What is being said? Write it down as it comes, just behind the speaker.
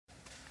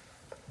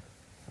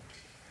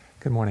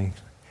Good morning.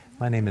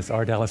 My name is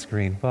R. Dallas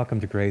Green. Welcome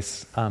to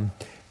Grace.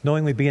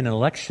 Knowing we be in an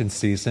election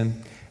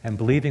season and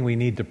believing we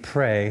need to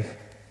pray,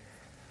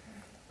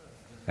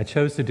 I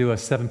chose to do a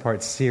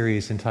 7-part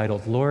series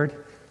entitled, Lord,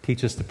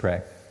 Teach Us to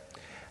Pray.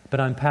 But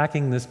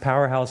unpacking this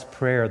powerhouse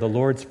prayer, the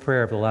Lord's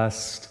Prayer of the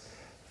last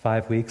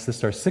 5 weeks, this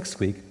is our 6th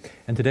week,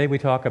 and today we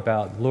talk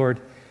about, Lord,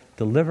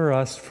 deliver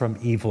us from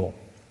evil,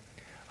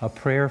 a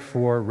prayer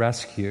for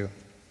rescue.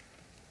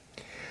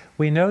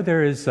 We know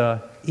there is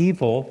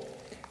evil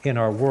in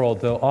our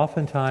world, though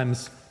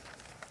oftentimes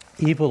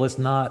evil is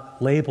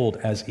not labeled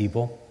as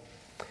evil.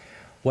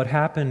 What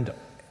happened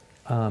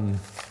in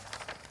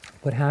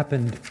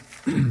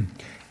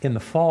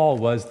the fall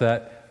was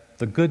that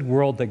the good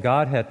world that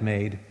God had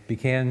made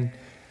began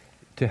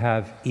to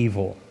have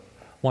evil.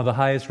 One of the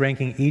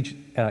highest-ranking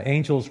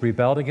angels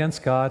rebelled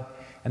against God,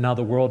 and now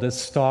the world is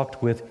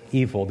stalked with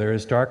evil. There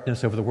is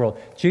darkness over the world.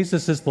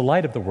 Jesus is the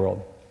light of the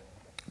world,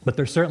 but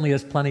there certainly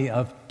is plenty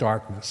of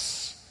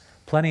darkness.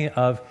 Plenty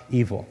of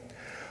evil.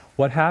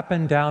 What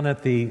happened down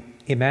at the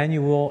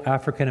Emmanuel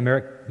African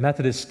American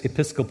Methodist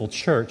Episcopal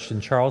Church in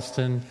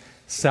Charleston,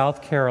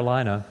 South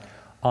Carolina,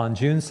 on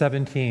June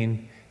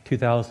 17,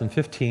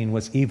 2015,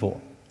 was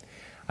evil.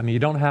 I mean, you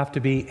don't have to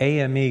be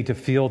AME to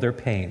feel their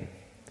pain.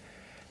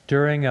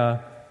 During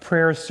a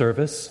prayer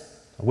service,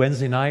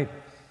 Wednesday night,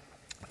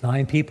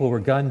 9 people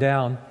were gunned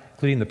down,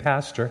 including the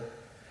pastor.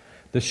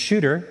 The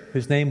shooter,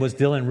 whose name was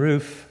Dylan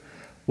Roof,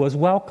 was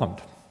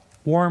welcomed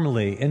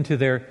warmly into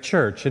their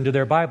church, into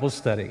their Bible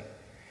study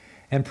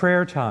and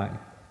prayer time.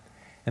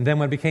 And then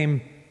when it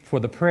became for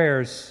the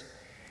prayers,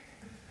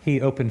 he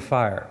opened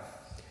fire.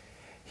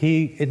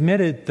 He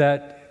admitted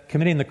that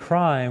committing the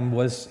crime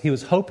he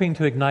was hoping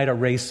to ignite a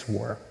race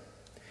war.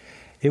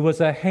 It was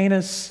a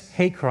heinous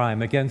hate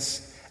crime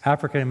against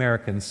African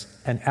Americans,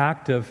 an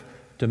act of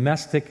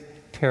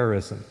domestic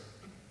terrorism.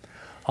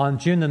 On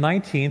June the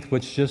 19th,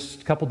 which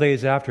just a couple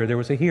days after, there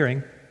was a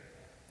hearing,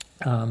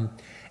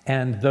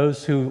 and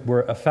those who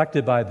were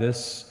affected by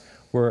this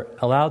were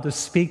allowed to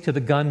speak to the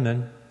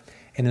gunman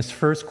in his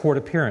first court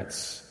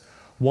appearance.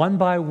 One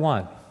by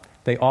one,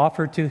 they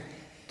offered to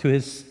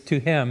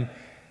him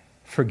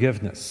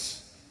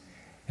forgiveness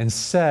and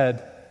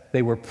said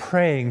they were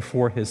praying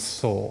for his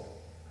soul.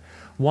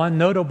 One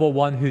notable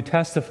one who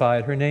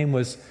testified, her name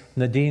was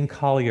Nadine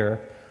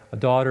Collier, the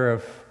daughter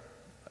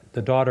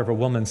of a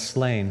woman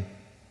slain.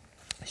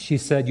 She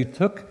said, "You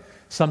took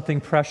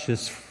something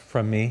precious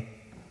from me.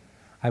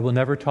 I will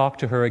never talk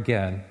to her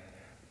again,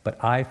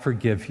 but I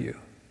forgive you.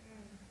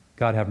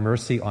 God have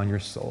mercy on your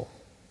soul."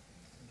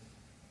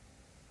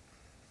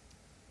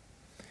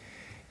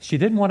 She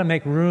didn't want to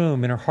make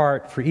room in her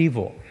heart for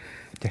evil,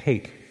 to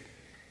hate.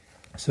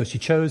 So she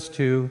chose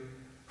to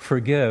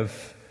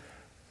forgive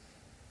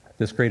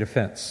this great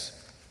offense.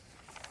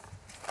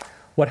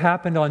 What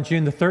happened on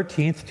June the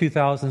 13th,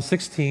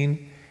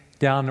 2016,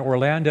 down in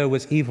Orlando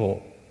was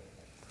evil.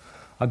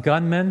 A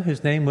gunman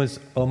whose name was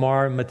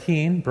Omar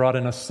Mateen brought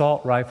an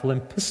assault rifle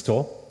and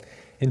pistol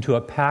into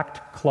a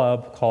packed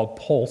club called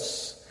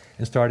Pulse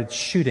and started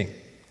shooting,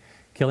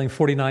 killing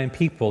 49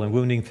 people and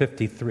wounding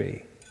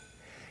 53.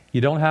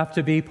 You don't have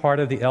to be part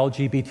of the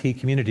LGBT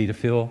community to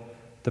feel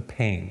the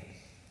pain.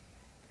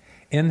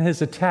 In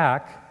his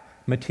attack,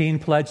 Mateen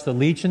pledged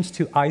allegiance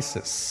to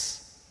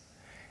ISIS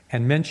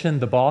and mentioned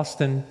the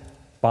Boston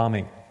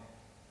bombing.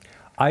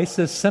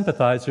 ISIS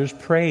sympathizers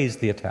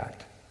praised the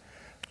attack.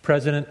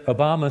 President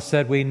Obama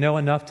said, "We know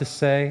enough to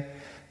say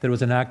that it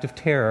was an act of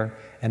terror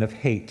and of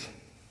hate."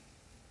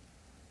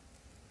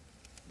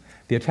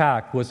 The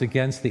attack was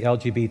against the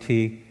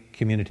LGBT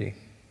community.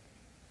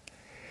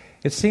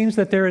 It seems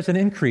that there is an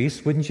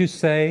increase, wouldn't you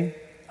say,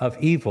 of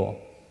evil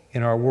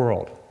in our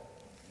world.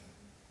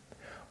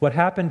 What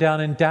happened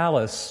down in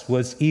Dallas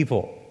was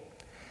evil.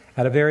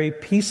 At a very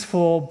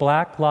peaceful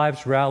Black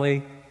Lives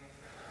rally,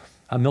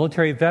 a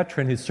military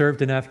veteran who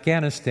served in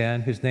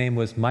Afghanistan, whose name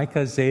was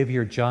Micah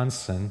Xavier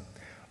Johnson,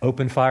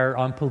 opened fire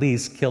on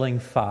police, killing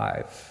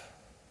 5.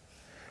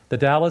 The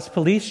Dallas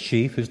police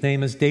chief, whose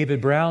name is David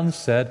Brown,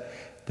 said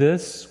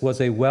this was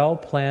a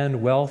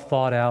well-planned,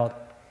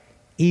 well-thought-out,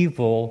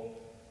 evil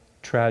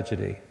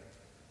tragedy.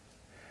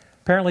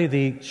 Apparently,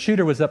 the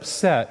shooter was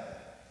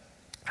upset,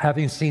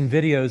 having seen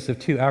videos of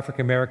 2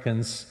 African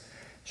Americans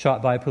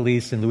shot by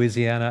police in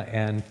Louisiana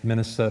and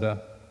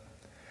Minnesota.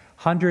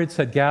 Hundreds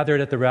had gathered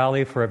at the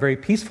rally for a very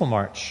peaceful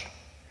march,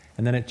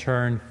 and then it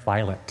turned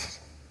violent.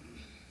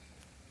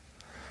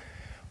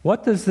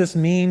 What does this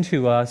mean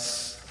to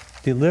us?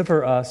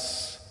 Deliver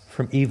us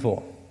from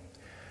evil.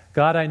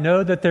 God, I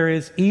know that there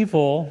is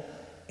evil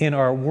in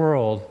our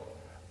world,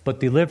 but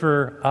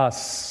deliver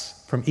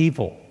us from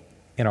evil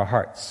in our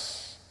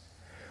hearts.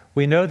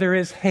 We know there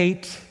is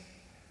hate.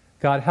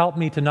 God, help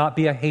me to not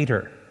be a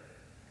hater.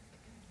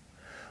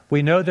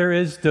 We know there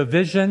is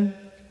division.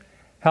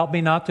 Help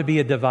me not to be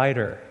a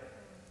divider.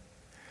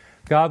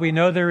 God, we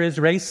know there is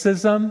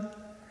racism.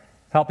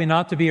 Help me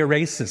not to be a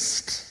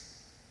racist.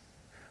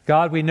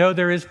 God, we know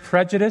there is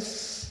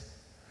prejudice.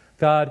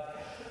 God,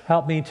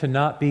 help me to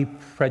not be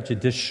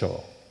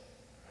prejudicial.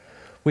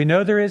 We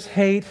know there is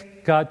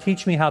hate. God,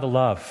 teach me how to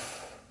love.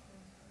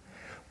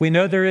 We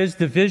know there is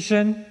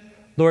division.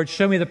 Lord,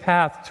 show me the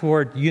path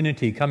toward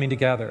unity, coming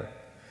together.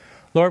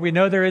 Lord, we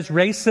know there is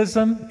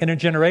racism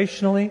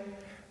intergenerationally.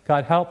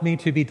 God, help me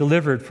to be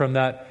delivered from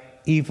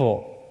that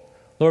evil.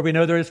 Lord, we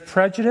know there is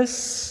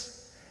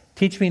prejudice.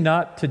 Teach me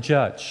not to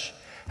judge.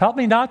 Help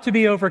me not to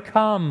be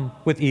overcome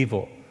with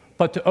evil,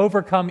 but to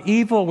overcome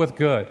evil with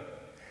good.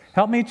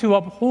 Help me to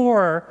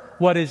abhor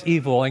what is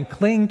evil and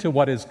cling to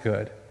what is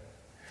good.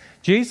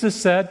 Jesus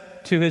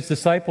said to his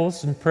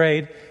disciples and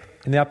prayed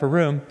in the upper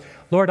room,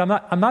 Lord,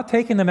 I'm not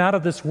taking them out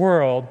of this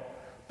world,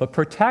 but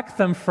protect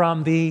them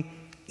from the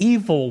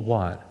evil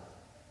one.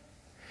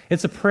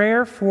 It's a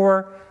prayer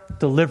for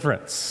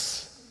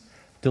deliverance.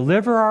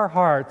 Deliver our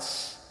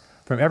hearts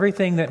from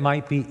everything that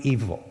might be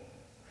evil.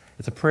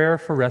 It's a prayer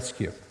for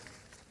rescue.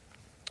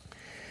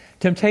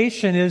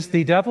 Temptation is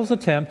the devil's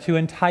attempt to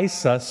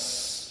entice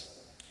us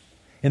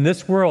in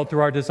this world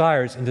through our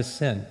desires into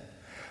sin.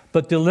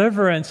 But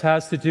deliverance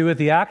has to do with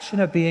the action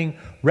of being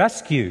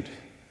rescued.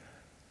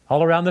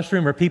 All around this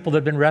room are people that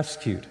have been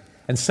rescued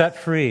and set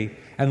free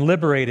and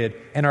liberated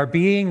and are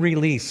being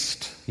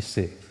released, you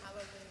see.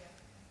 Hallelujah.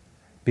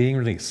 Being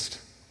released.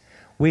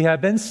 We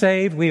have been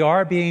saved, we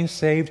are being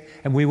saved,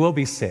 and we will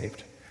be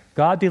saved.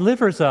 God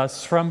delivers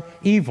us from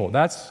evil.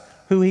 That's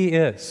who He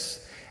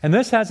is. And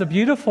this has a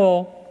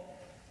beautiful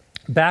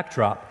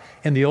backdrop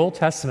in the Old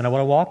Testament I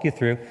want to walk you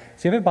through.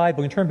 So you have a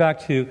Bible, you can turn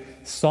back to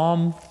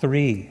Psalm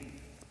 3.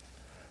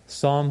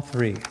 Psalm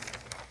 3.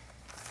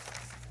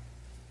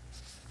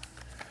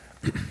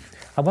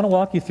 I want to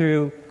walk you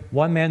through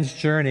one man's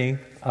journey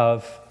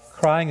of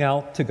crying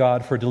out to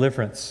God for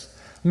deliverance.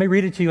 Let me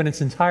read it to you in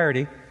its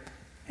entirety.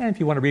 And if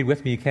you want to read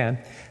with me, you can.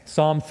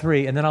 Psalm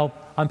 3, and then I'll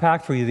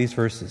unpack for you these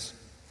verses.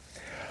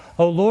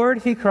 O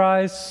Lord, he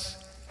cries,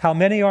 how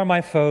many are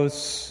my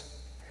foes?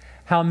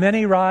 How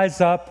many rise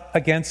up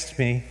against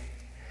me?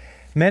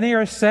 Many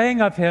are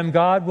saying of him,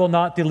 God will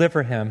not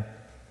deliver him.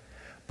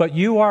 But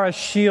you are a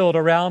shield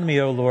around me,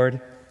 O Lord.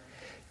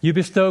 You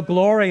bestow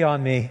glory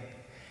on me,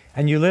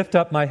 and you lift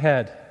up my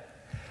head.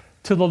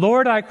 To the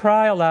Lord I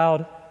cry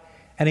aloud,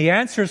 and he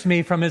answers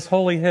me from his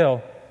holy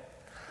hill.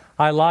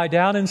 I lie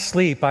down and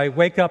sleep. I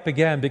wake up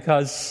again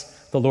because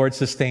the Lord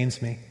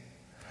sustains me.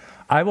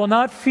 I will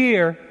not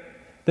fear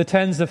the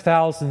tens of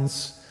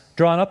thousands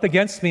drawn up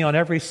against me on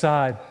every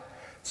side.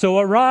 So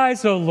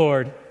arise, O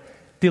Lord.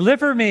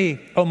 Deliver me,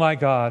 O my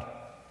God.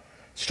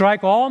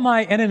 Strike all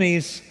my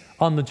enemies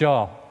on the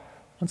jaw.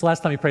 When's the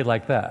last time you prayed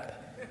like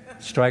that?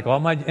 Strike all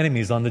my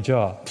enemies on the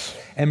jaw.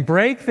 And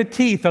break the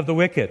teeth of the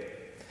wicked.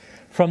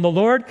 From the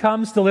Lord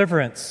comes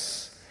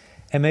deliverance,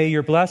 and may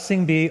your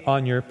blessing be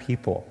on your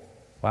people.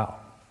 Wow.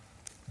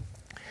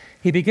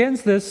 He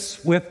begins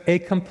this with a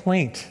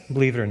complaint,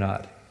 believe it or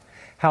not.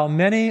 How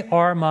many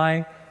are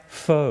my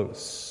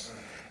foes?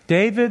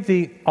 David,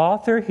 the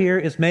author here,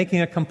 is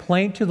making a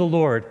complaint to the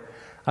Lord.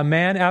 A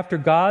man after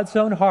God's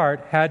own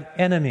heart had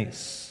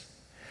enemies.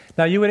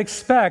 Now you would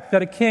expect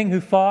that a king who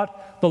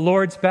fought the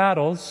Lord's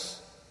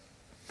battles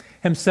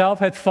himself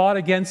had fought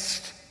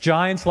against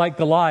giants like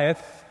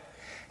Goliath,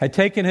 had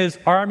taken his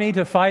army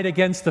to fight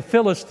against the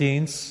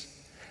Philistines.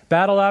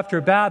 Battle after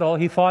battle,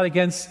 he fought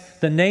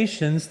against the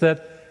nations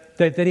that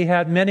he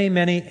had many,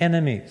 many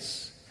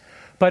enemies.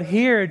 But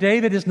here,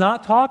 David is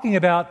not talking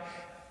about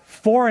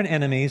foreign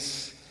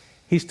enemies.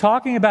 He's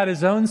talking about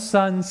his own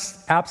son,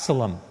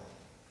 Absalom,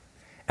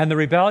 and the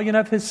rebellion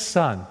of his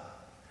son.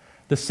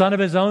 The son of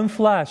his own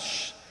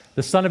flesh,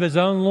 the son of his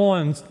own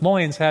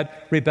loins had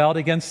rebelled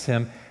against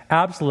him.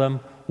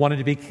 Absalom wanted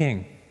to be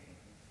king.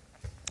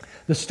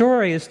 The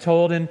story is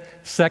told in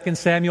 2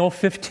 Samuel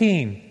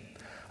 15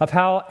 of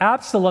how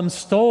Absalom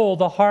stole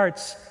the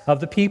hearts of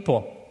the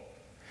people.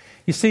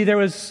 You see, there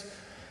was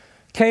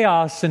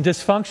chaos and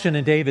dysfunction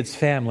in David's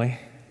family.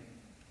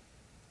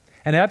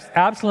 And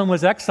Absalom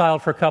was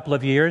exiled for a couple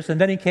of years,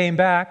 and then he came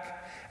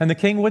back, and the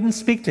king wouldn't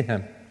speak to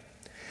him.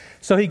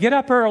 So he'd get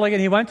up early,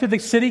 and he went to the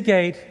city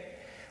gate,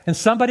 and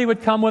somebody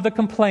would come with a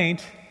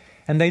complaint,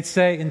 and they'd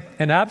say,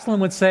 and Absalom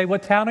would say,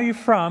 what town are you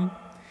from?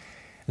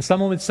 And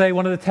someone would say,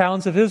 one of the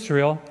towns of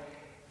Israel.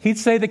 He'd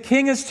say, the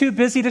king is too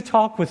busy to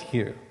talk with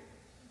you.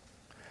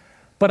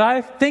 But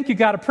I think you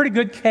got a pretty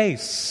good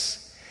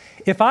case.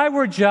 If I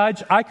were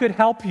judge, I could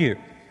help you.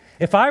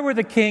 If I were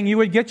the king, you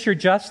would get your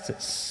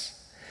justice.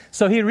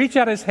 So he'd reach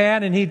out his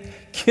hand and he'd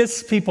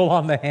kiss people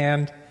on the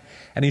hand,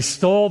 and he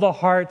stole the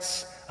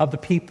hearts of the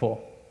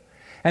people.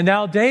 And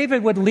now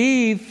David would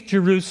leave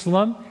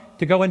Jerusalem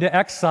to go into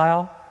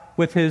exile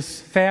with his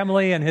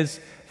family and his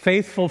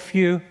faithful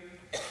few,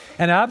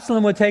 and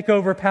Absalom would take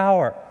over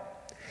power.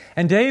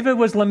 And David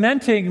was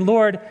lamenting,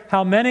 Lord,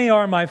 how many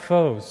are my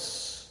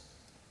foes?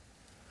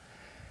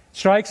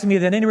 Strikes me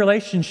that any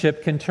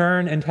relationship can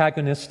turn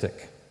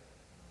antagonistic.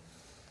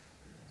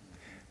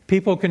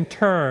 People can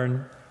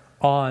turn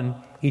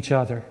on each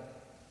other.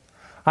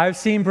 I've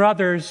seen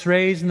brothers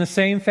raised in the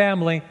same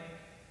family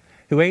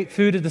who ate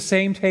food at the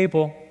same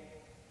table.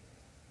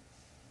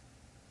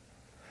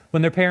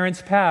 When their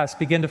parents pass,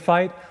 begin to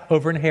fight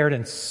over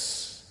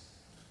inheritance.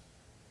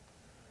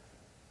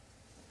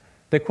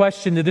 They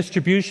question the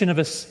distribution of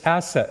his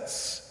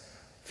assets,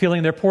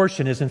 feeling their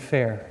portion isn't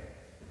fair.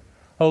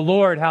 Oh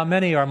Lord, how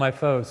many are my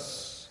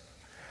foes?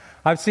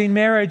 I've seen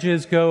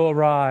marriages go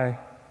awry.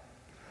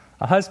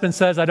 A husband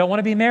says, I don't want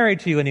to be married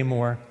to you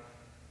anymore.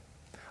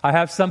 I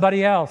have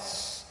somebody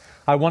else.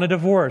 I want a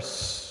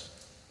divorce.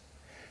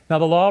 Now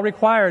the law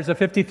requires a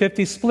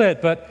 50-50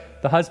 split,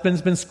 but the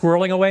husband's been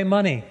squirreling away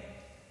money.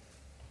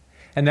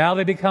 And now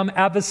they become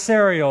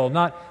adversarial,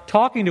 not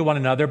talking to one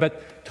another,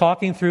 but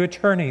talking through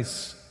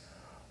attorneys.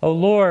 Oh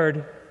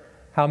Lord,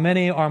 how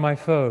many are my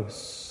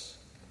foes?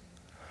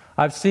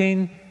 I've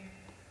seen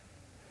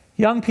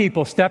young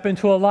people step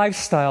into a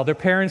lifestyle their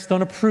parents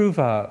don't approve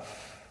of.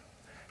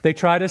 They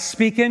try to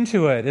speak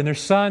into it, and their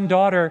son,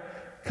 daughter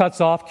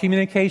cuts off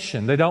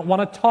communication. They don't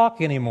want to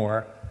talk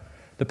anymore.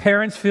 The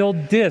parents feel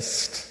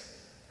dissed.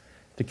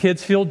 The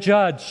kids feel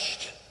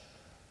judged.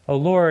 Oh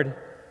Lord,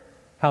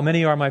 how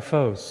many are my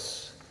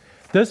foes?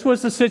 This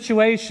was the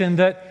situation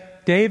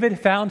that David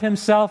found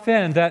himself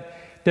in, that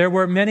there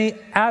were many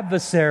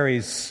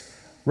adversaries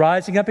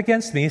rising up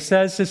against me. He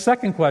says his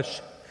second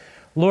question,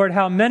 Lord,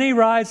 how many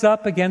rise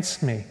up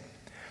against me?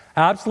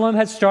 Absalom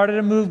had started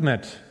a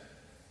movement.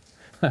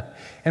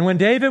 And when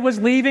David was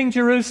leaving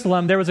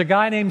Jerusalem, there was a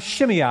guy named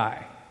Shimei.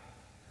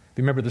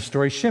 Remember the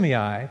story,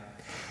 Shimei?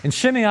 And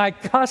Shimei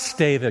cussed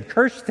David,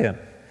 cursed him,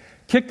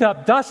 kicked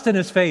up dust in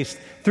his face,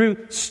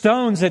 threw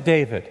stones at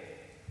David.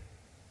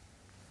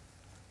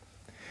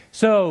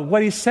 So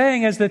what he's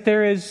saying is that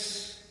there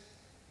is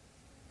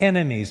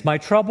enemies. My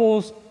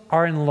troubles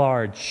are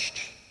enlarged.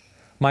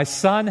 My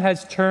son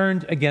has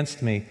turned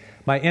against me.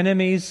 My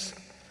enemies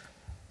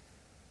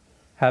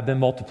have been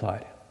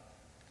multiplied.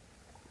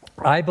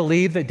 I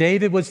believe that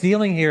David was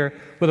dealing here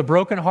with a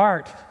broken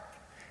heart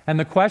and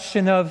the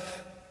question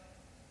of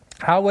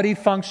how would he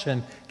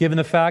function given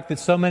the fact that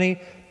so many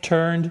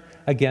turned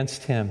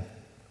against him.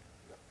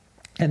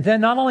 And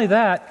then not only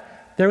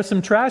that, there was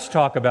some trash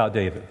talk about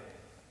David.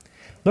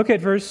 Look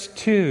at verse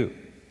 2.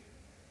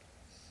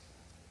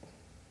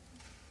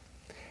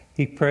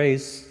 He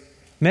prays,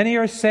 many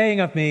are saying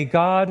of me,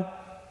 God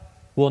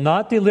will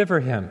not deliver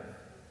him.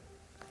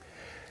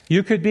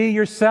 You could be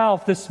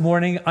yourself this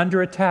morning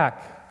under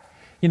attack.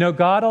 You know,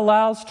 God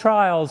allows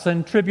trials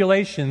and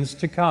tribulations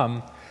to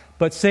come,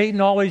 but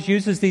Satan always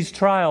uses these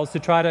trials to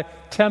try to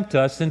tempt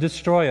us and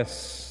destroy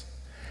us.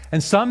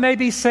 And some may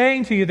be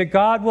saying to you that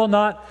God will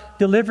not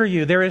deliver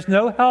you. There is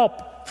no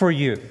help for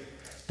you.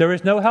 There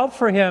is no help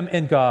for him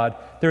in God.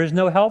 There is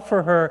no help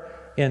for her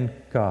in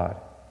God.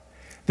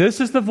 This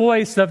is the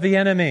voice of the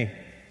enemy.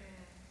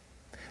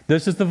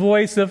 This is the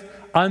voice of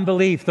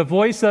unbelief, the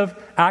voice of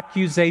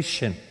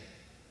accusation.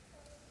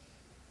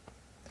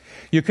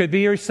 You could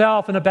be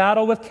yourself in a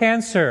battle with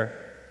cancer,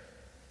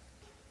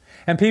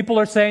 and people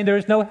are saying there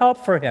is no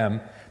help for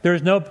him, there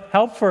is no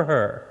help for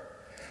her.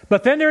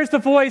 But then there is the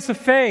voice of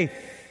faith,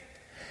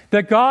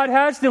 that God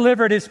has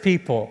delivered his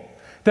people,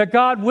 that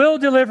God will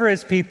deliver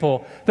his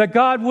people, that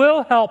God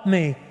will help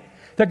me,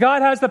 that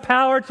God has the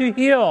power to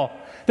heal,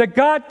 that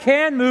God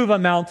can move a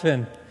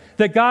mountain,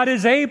 that God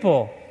is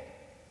able.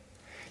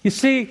 You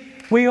see,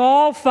 we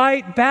all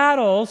fight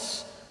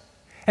battles,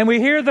 and we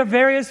hear the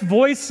various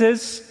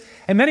voices,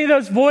 and many of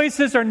those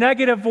voices are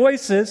negative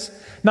voices,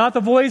 not the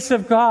voice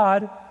of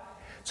God.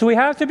 So we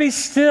have to be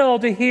still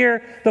to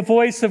hear the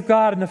voice of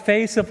God in the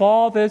face of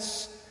all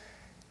this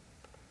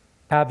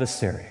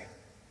adversary.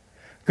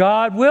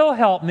 God will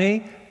help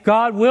me.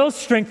 God will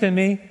strengthen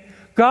me.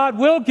 God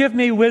will give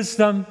me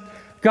wisdom.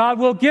 God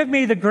will give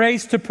me the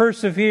grace to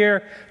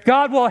persevere.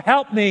 God will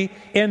help me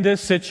in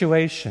this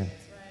situation.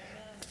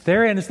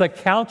 Therein is the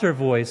counter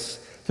voice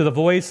to the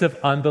voice of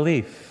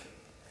unbelief.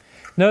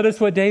 Notice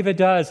what David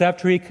does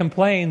after he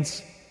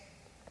complains.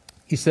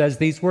 He says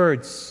these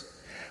words,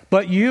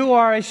 but you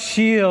are a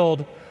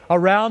shield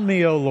around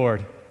me, O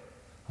Lord.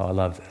 Oh, I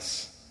love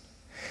this.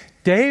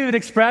 David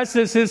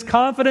expresses his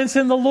confidence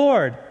in the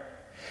Lord.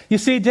 You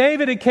see,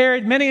 David had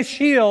carried many a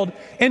shield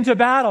into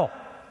battle.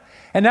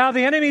 And now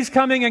the enemy's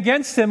coming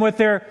against him with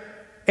their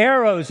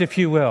arrows, if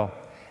you will.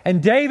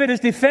 And David is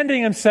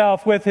defending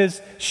himself with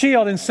his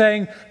shield and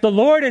saying, the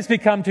Lord has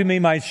become to me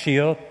my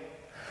shield.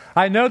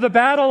 I know the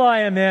battle I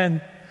am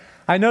in.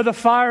 I know the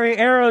fiery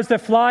arrows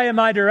that fly in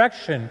my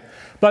direction.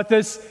 But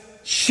this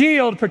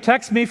shield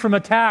protects me from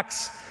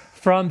attacks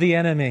from the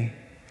enemy.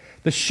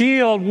 The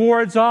shield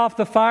wards off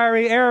the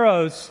fiery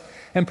arrows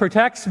and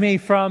protects me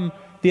from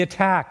the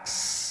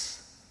attacks.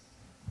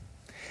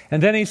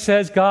 And then he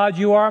says, God,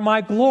 you are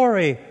my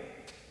glory.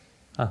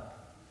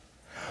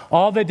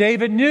 All that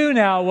David knew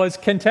now was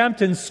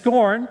contempt and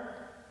scorn.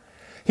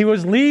 He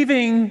was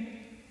leaving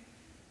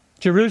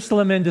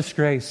Jerusalem in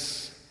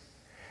disgrace.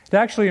 It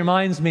actually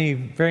reminds me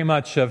very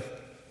much of,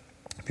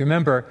 if you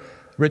remember,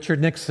 Richard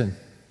Nixon.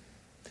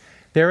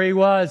 There he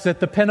was at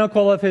the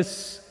pinnacle of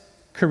his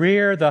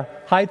career, the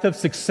height of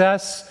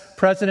success,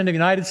 President of the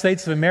United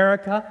States of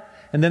America,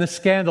 and then a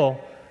scandal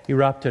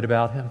erupted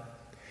about him.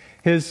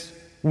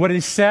 What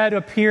he said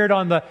appeared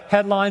on the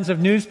headlines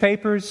of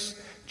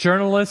newspapers.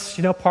 Journalists,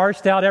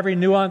 parsed out every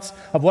nuance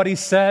of what he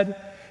said.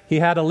 He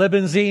had a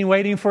limousine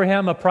waiting for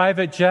him, a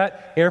private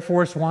jet, Air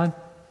Force One.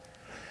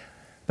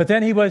 But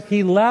then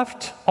he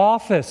left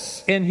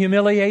office in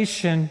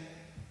humiliation.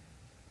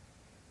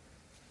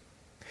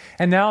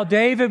 And now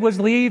David was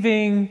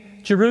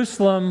leaving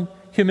Jerusalem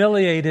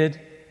humiliated.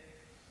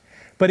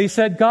 But he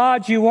said,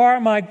 God, you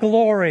are my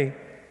glory.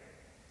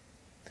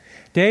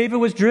 David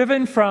was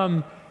driven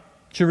from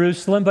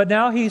Jerusalem, but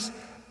now he's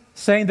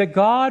saying that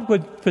God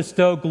would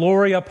bestow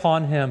glory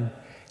upon him.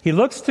 He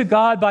looks to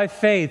God by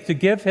faith to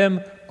give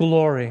him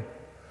glory.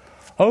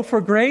 Oh, for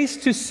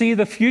grace to see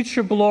the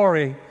future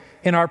glory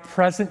in our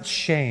present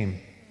shame.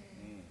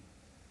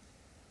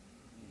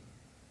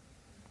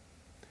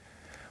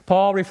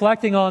 Paul,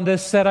 reflecting on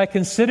this, said, I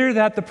consider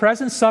that the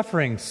present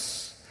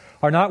sufferings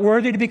are not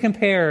worthy to be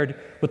compared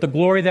with the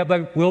glory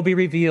that will be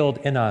revealed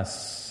in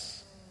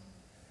us.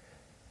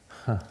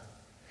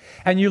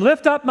 And you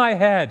lift up my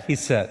head, he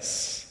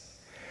says,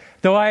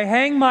 though I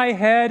hang my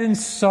head in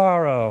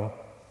sorrow.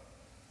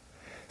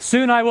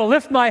 Soon I will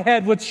lift my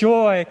head with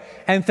joy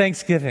and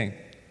thanksgiving.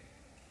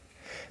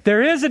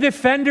 There is a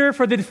defender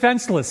for the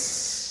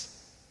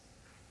defenseless.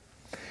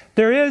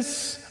 There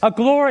is a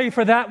glory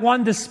for that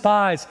one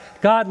despised.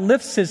 God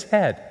lifts his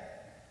head.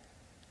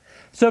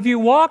 So if you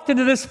walked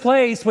into this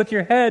place with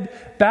your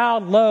head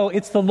bowed low,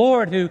 it's the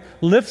Lord who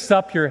lifts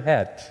up your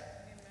head.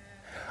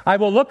 Amen. I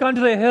will look unto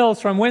the hills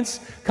from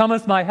whence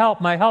cometh my help.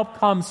 My help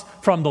comes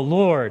from the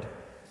Lord.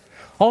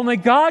 Only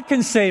God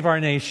can save our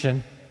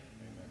nation.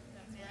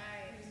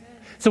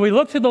 So we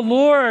look to the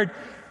Lord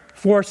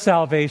for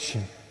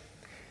salvation.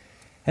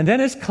 And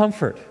then his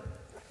comfort.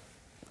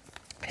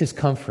 His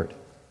comfort.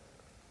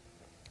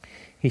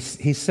 He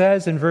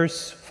says in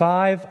verse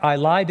 5, I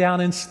lie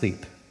down and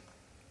sleep.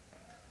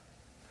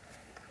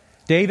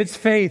 David's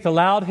faith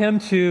allowed him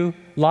to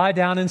lie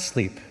down and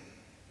sleep.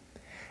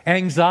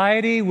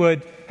 Anxiety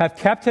would have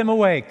kept him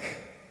awake.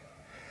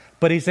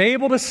 But he's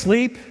able to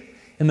sleep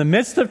in the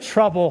midst of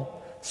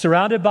trouble,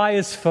 surrounded by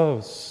his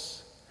foes.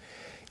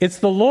 It's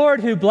the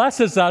Lord who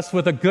blesses us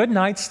with a good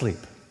night's sleep.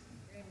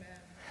 Amen.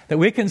 That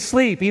we can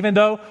sleep even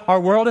though our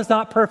world is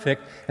not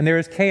perfect and there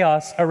is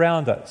chaos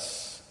around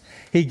us.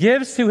 He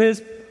gives to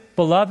his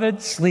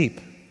beloved sleep.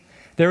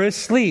 There is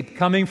sleep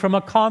coming from a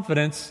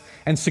confidence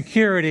and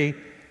security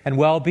and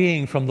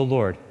well-being from the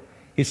Lord.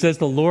 He says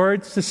the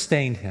Lord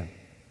sustained him.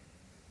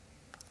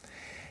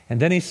 And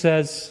then he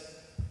says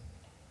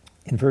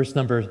in verse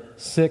number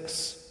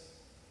 6,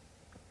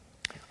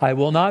 I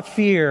will not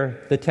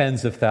fear the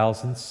tens of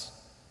thousands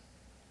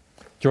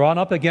drawn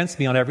up against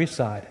me on every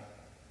side.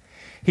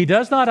 He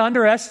does not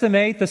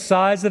underestimate the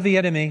size of the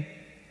enemy,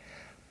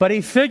 but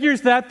he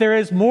figures that there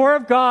is more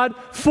of God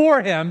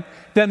for him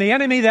than the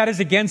enemy that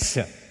is against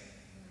him.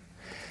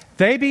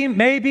 They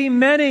may be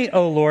many,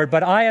 O Lord,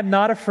 but I am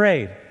not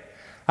afraid.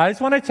 I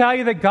just want to tell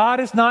you that God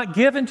has not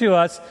given to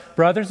us,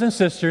 brothers and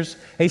sisters,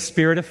 a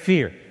spirit of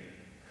fear,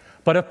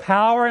 but of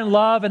power and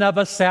love and of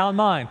a sound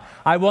mind.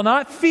 I will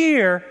not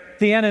fear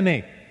the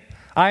enemy.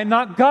 I am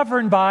not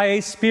governed by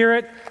a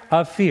spirit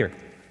of fear.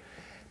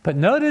 But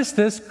notice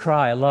this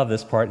cry. I love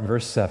this part in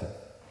verse 7.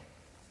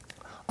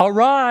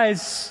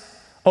 Arise,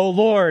 O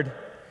Lord.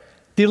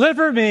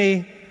 Deliver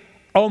me,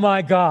 O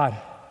my God.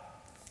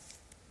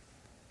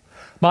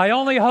 My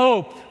only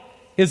hope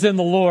is in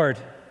the Lord.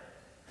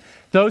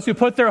 Those who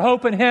put their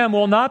hope in him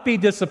will not be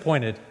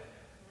disappointed.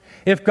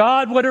 If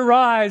God would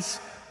arise,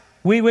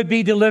 we would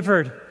be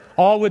delivered.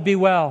 All would be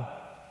well.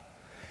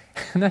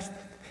 And that's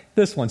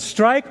this one.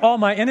 Strike all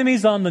my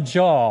enemies on the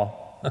jaw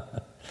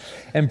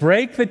and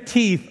break the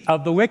teeth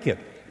of the wicked.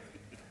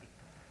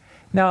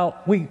 Now,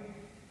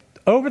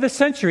 over the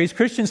centuries,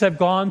 Christians have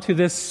gone to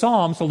this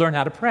psalm to learn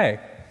how to pray.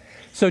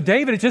 So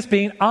David is just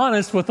being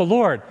honest with the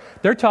Lord.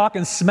 They're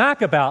talking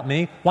smack about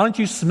me. Why don't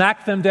you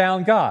smack them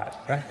down, God?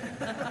 Right?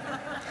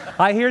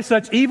 I hear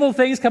such evil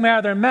things come out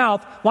of their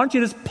mouth. Why don't you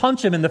just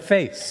punch them in the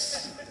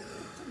face?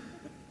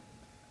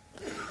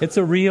 It's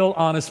a real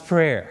honest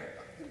prayer.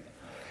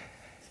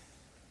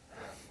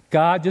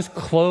 God, just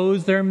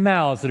close their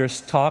mouths that are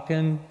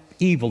talking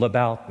evil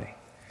about me.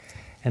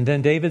 And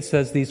then David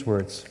says these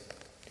words,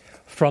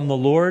 from the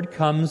Lord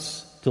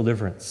comes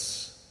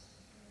deliverance.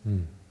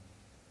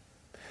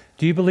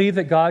 Do you believe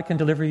that God can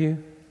deliver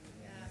you?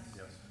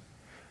 Yes.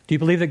 Do you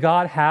believe that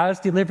God has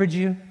delivered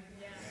you?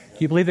 Yes. Do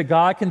you believe that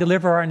God can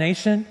deliver our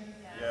nation?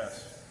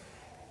 Yes.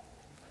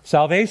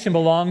 Salvation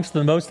belongs to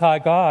the Most High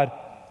God.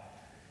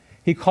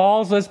 He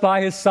calls us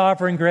by his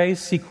sovereign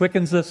grace. He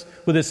quickens us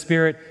with his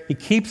Spirit. He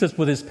keeps us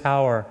with his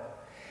power.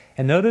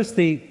 And notice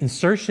the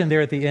insertion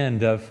there at the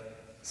end of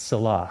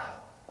Selah.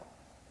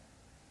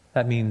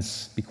 That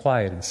means be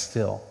quiet and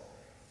still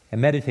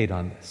and meditate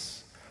on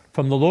this.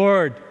 From the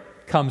Lord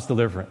comes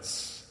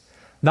deliverance.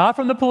 Not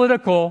from the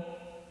political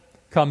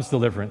comes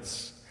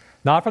deliverance.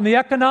 Not from the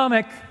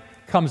economic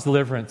comes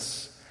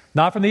deliverance.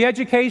 Not from the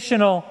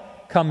educational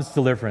comes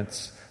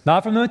deliverance.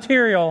 Not from the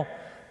material,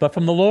 but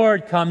from the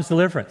Lord comes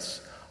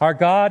deliverance. Our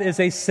God is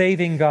a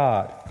saving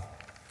God.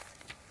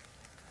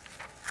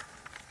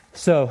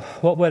 So,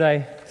 what would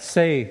I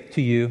say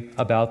to you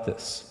about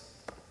this?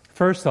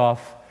 First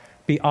off,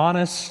 be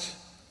honest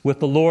with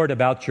the Lord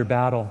about your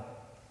battle.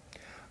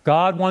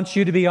 God wants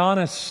you to be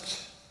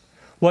honest.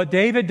 What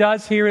David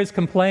does here is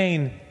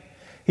complain.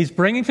 He's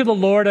bringing to the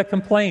Lord a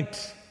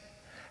complaint.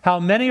 How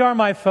many are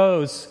my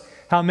foes?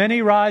 How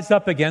many rise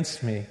up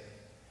against me?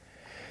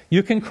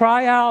 You can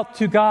cry out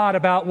to God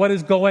about what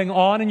is going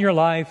on in your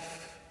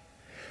life.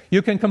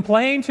 You can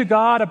complain to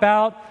God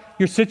about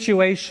your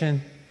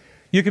situation.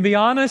 You can be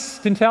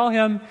honest and tell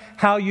Him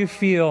how you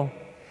feel.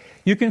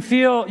 You can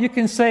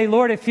say,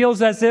 Lord, it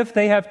feels as if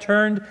they have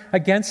turned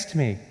against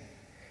me.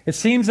 It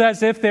seems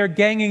as if they're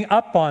ganging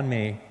up on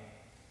me.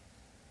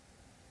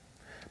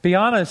 Be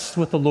honest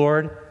with the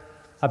Lord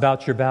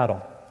about your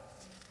battle.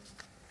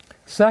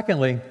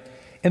 Secondly,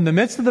 in the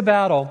midst of the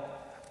battle,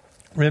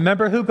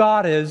 remember who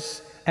God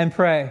is and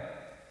pray.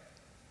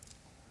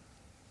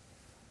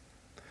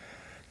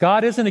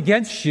 God isn't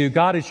against you.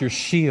 God is your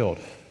shield.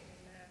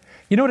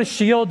 You know what a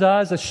shield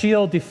does? A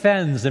shield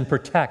defends and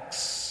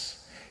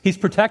protects. He's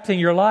protecting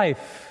your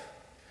life.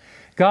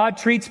 God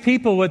treats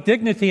people with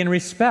dignity and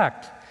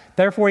respect.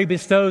 Therefore, He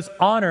bestows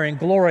honor and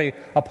glory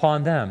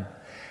upon them.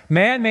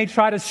 Man may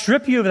try to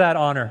strip you of that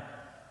honor,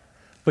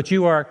 but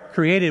you are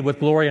created with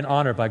glory and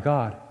honor by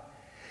God.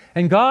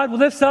 And God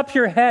lifts up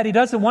your head. He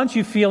doesn't want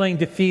you feeling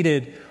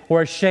defeated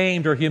or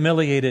ashamed or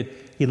humiliated.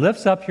 He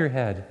lifts up your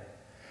head.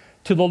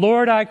 To the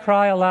Lord I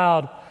cry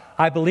aloud.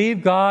 I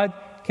believe God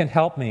can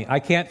help me. I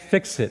can't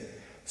fix it.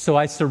 So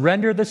I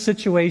surrender the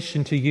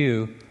situation to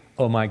you,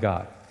 oh my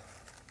God.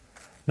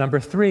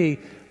 Number 3,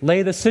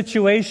 lay the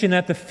situation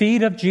at the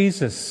feet of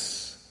Jesus.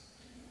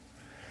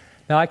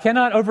 Now, I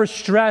cannot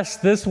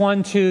overstress this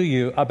one to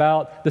you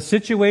about the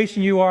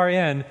situation you are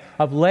in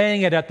of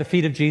laying it at the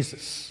feet of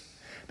Jesus.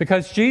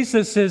 Because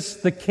Jesus is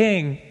the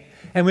King,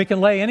 and we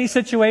can lay any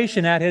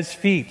situation at His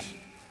feet.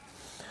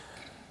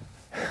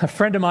 A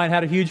friend of mine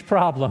had a huge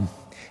problem,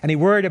 and he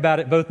worried about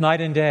it both night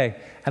and day.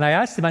 And I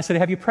asked him, I said,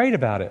 have you prayed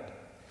about it?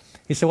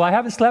 He said, well, I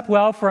haven't slept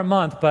well for a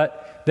month,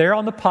 but there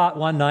on the pot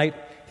one night,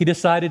 he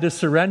decided to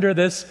surrender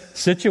this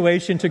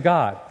situation to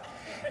God.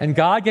 And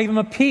God gave him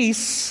a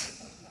peace,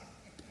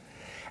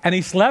 and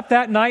he slept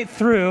that night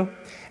through,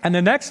 and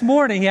the next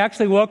morning he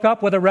actually woke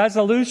up with a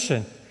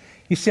resolution.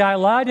 You see, I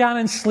lie down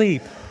and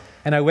sleep,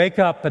 and I wake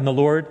up and the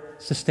Lord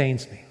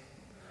sustains me.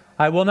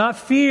 I will not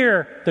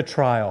fear the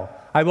trial.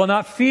 I will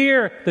not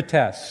fear the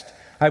test.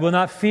 I will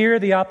not fear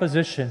the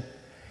opposition.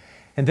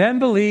 And then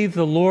believe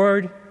the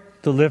Lord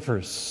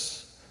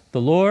delivers.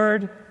 The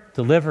Lord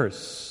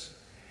delivers.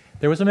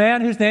 There was a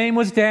man whose name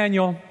was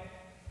Daniel.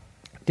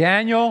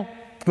 Daniel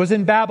was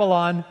in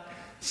Babylon.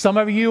 Some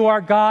of you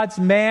are God's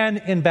man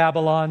in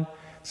Babylon.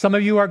 Some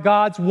of you are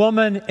God's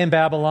woman in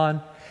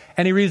Babylon.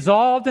 And he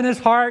resolved in his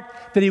heart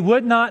that he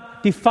would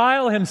not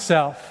defile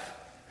himself.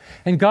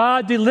 And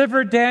God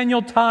delivered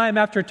Daniel time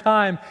after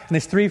time. And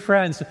his 3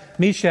 friends,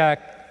 Meshach,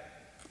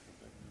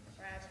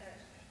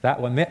 that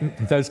one,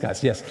 those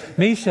guys, yes.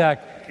 Meshach,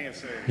 can't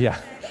say.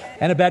 Yeah,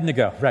 and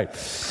Abednego, right.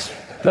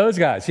 Those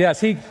guys, yes.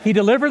 He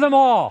delivered them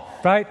all,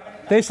 right?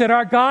 They said,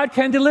 our God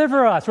can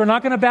deliver us. We're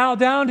not going to bow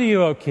down to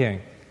you, O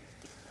King.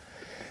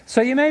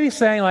 So you may be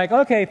saying like,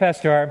 okay,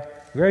 Pastor R,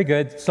 very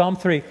good, Psalm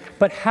 3.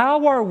 But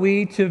how are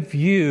we to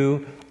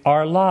view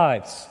our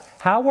lives?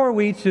 How are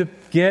we to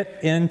get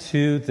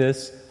into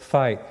this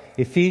fight?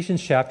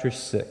 Ephesians chapter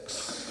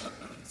 6.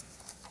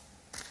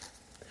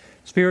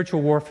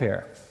 Spiritual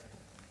warfare.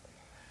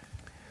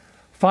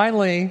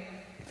 Finally,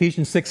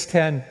 Ephesians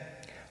 6:10.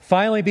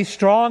 Finally, be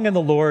strong in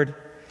the Lord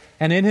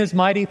and in His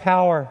mighty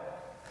power.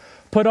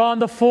 Put on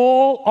the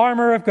full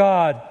armor of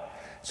God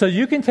so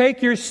you can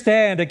take your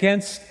stand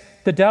against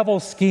the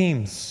devil's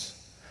schemes.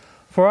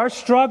 For our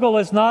struggle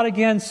is not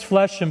against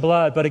flesh and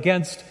blood, but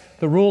against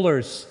the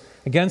rulers,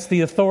 against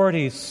the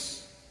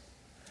authorities,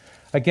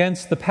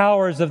 against the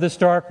powers of this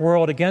dark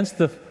world, against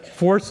the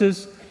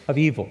forces of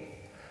evil.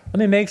 Let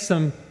me make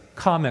some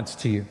comments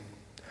to you.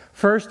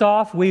 First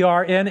off, we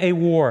are in a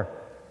war.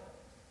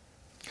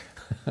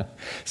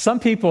 Some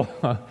people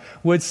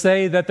would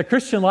say that the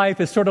Christian life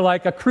is sort of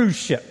like a cruise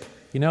ship,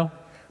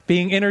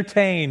 being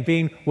entertained,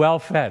 being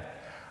well-fed.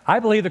 I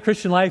believe the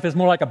Christian life is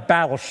more like a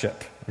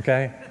battleship,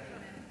 okay?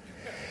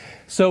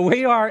 So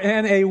we are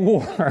in a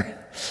war.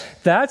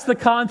 That's the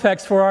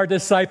context for our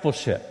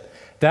discipleship.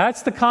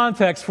 That's the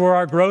context for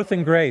our growth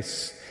in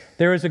grace.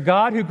 There is a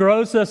God who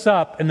grows us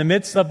up in the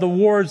midst of the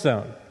war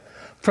zone.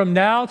 From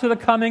now to the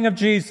coming of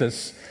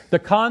Jesus, the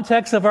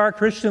context of our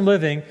Christian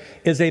living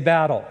is a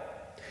battle.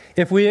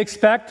 If we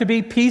expect to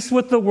be peace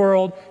with the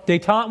world,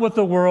 détente with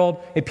the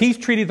world, a peace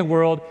treaty with the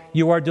world,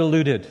 you are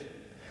deluded.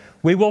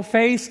 We will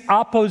face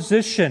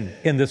opposition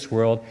in this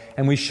world,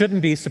 and we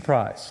shouldn't be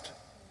surprised.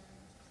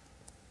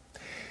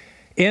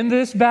 In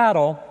this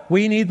battle,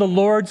 we need the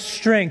Lord's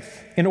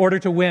strength in order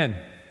to win.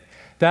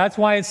 That's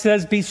why it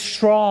says, be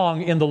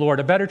strong in the Lord.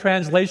 A better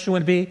translation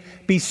would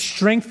be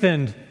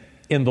strengthened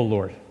in the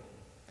Lord.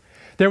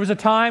 There was a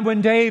time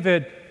when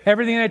David,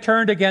 everything had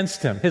turned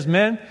against him. His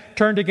men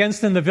turned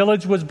against him. The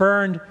village was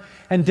burned.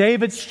 And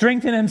David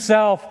strengthened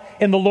himself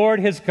in the Lord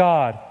his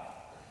God.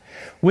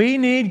 We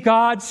need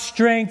God's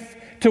strength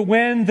to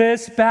win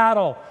this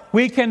battle.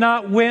 We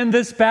cannot win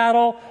this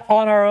battle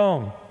on our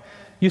own.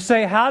 You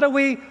say, how do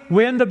we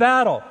win the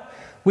battle?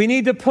 We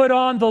need to put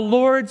on the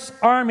Lord's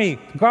army,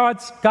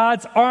 God's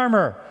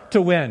armor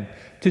to win,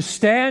 to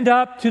stand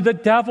up to the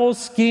devil's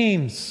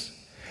schemes.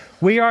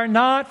 We are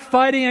not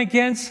fighting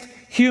against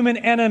human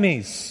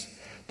enemies.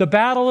 The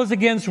battle is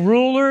against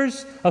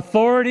rulers,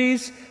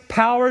 authorities,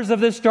 powers of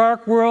this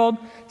dark world,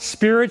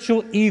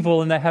 spiritual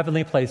evil in the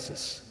heavenly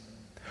places.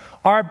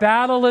 Our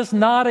battle is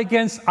not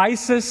against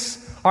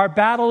ISIS. Our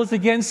battle is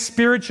against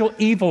spiritual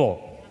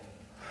evil.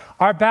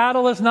 Our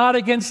battle is not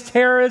against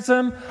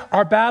terrorism.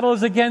 Our battle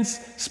is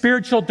against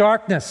spiritual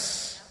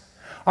darkness.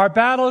 Our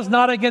battle is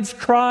not against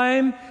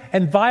crime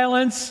and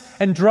violence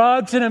and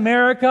drugs in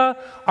America.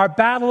 Our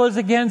battle is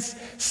against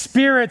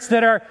spirits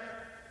that are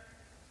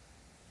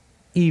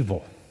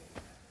evil.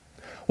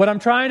 What I'm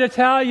trying to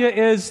tell you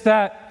is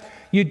that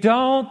you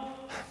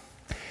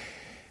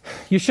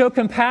show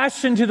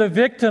compassion to the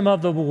victim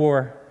of the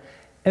war,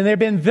 and they've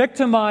been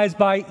victimized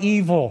by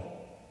evil.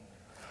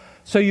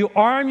 So you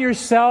arm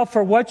yourself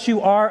for what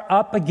you are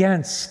up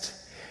against.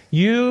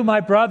 You, my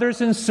brothers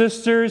and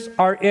sisters,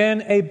 are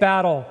in a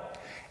battle.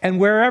 And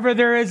wherever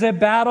there is a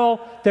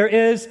battle, there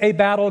is a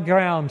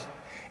battleground.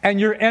 And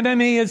your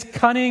enemy is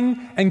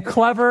cunning and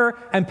clever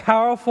and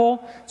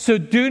powerful, so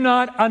do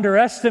not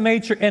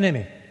underestimate your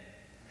enemy.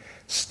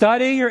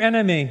 Study your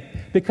enemy,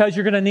 because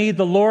you're going to need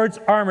the Lord's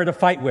armor to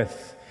fight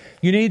with.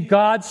 You need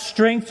God's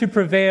strength to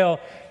prevail.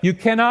 You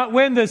cannot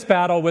win this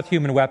battle with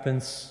human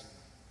weapons.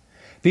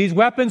 These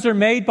weapons are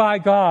made by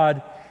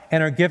God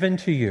and are given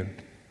to you.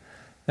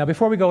 Now,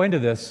 before we go into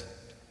this,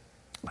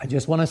 I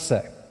just want to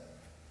say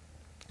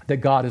that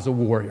God is a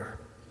warrior,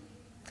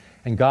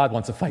 and God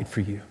wants to fight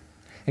for you.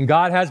 And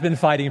God has been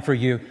fighting for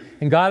you,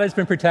 and God has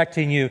been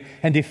protecting you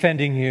and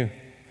defending you.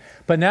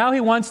 But now He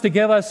wants to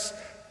give us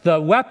the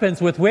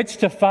weapons with which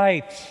to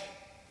fight.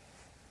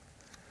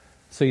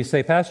 So you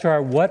say, Pastor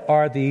R, what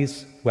are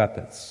these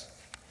weapons?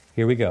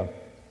 Here we go.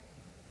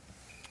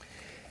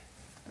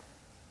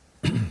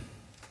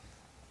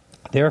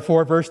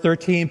 Therefore, verse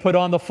 13, put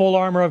on the full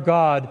armor of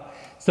God,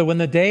 so when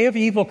the day of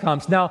evil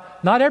comes. Now,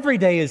 not every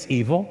day is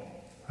evil,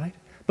 right?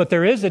 But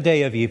there is a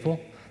day of evil.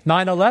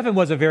 9/11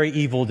 was a very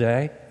evil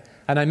day.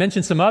 And I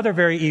mentioned some other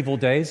very evil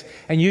days.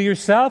 And you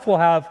yourself will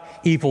have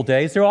evil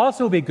days. There will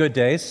also be good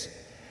days.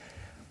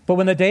 But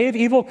when the day of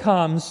evil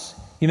comes,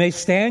 you may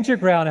stand your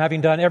ground,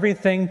 having done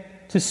everything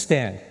to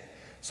stand.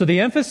 So the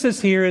emphasis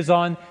here is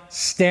on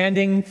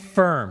standing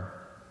firm.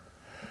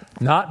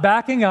 Not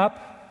backing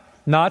up,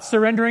 not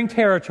surrendering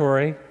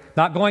territory,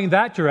 not going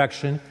that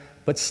direction,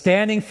 but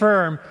standing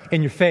firm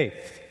in your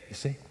faith, you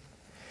see.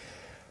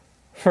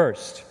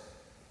 First,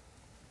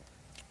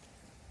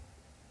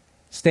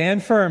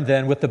 stand firm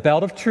then with the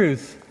belt of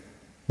truth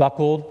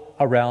buckled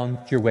around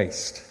your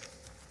waist.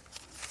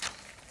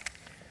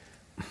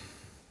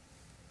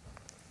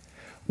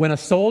 When a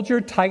soldier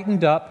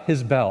tightened up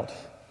his belt,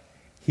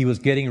 he was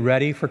getting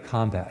ready for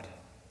combat.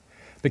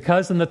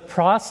 Because in the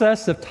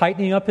process of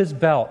tightening up his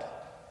belt,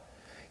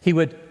 he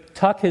would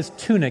tuck his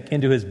tunic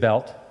into his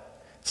belt,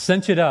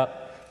 cinch it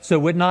up so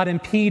it would not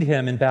impede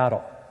him in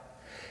battle.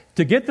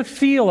 To get the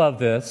feel of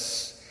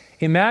this,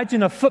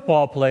 imagine a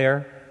football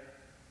player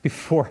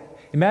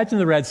imagine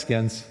the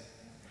Redskins,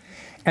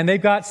 and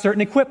they've got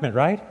certain equipment,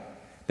 right?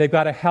 They've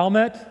got a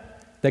helmet,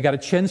 they've got a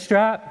chin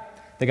strap,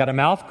 they got a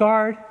mouth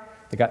guard,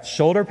 they got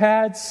shoulder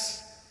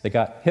pads, they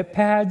got hip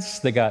pads,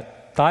 they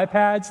got thigh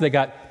pads, they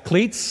got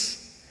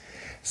cleats.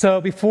 So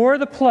before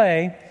the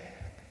play,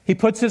 he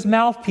puts his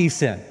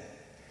mouthpiece in.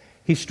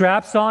 He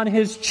straps on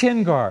his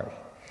chin guard.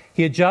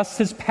 He adjusts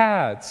his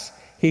pads.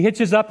 He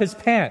hitches up his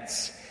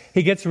pants.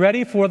 He gets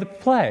ready for the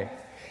play.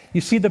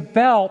 You see, the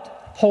belt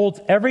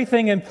holds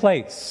everything in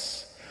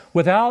place.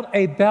 Without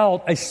a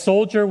belt, a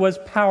soldier was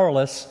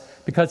powerless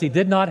because he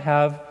did not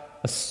have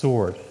a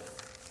sword.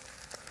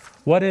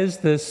 What is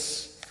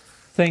this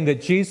thing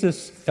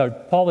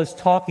that Paul is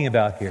talking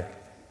about here?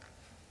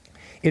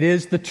 It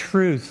is the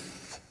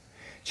truth.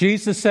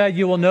 Jesus said,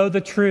 you will know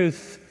the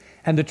truth,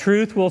 and the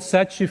truth will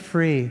set you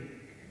free.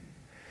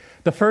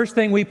 The first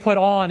thing we put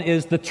on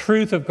is the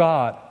truth of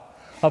God,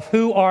 of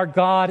who our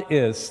God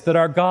is, that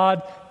our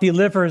God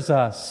delivers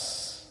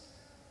us.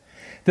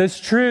 This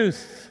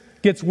truth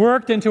gets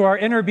worked into our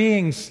inner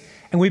beings,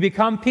 and we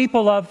become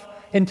people of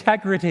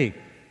integrity.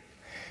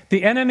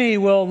 The enemy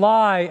will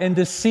lie and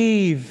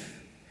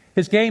deceive.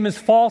 His game is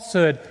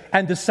falsehood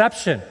and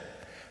deception.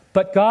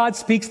 But God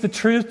speaks the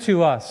truth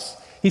to us.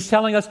 He's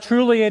telling us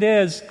truly it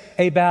is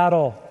a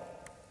battle.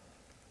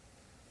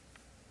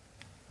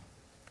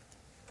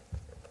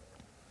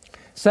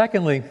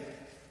 Secondly,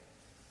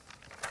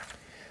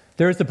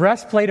 there is the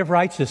breastplate of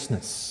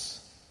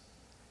righteousness.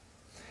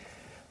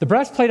 The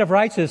breastplate of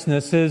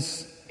righteousness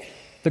is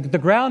the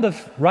ground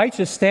of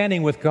righteous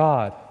standing with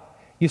God.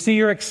 You see,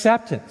 your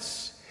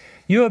acceptance.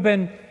 You have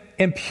been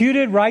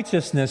imputed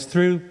righteousness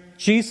through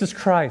Jesus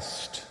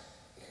Christ.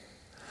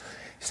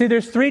 See,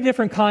 there's three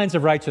different kinds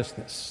of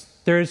righteousness.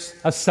 There's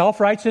a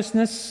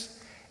self-righteousness,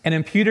 an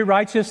imputed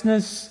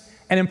righteousness,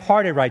 and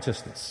imparted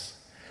righteousness.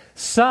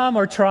 Some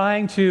are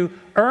trying to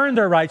earn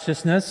their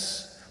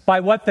righteousness by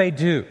what they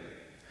do.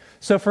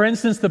 So, for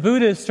instance, the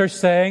Buddhists are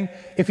saying,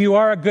 if you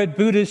are a good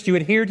Buddhist, you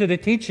adhere to the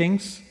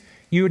teachings,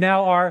 you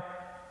now are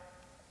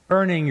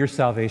earning your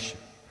salvation.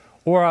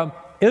 Or a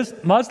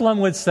Muslim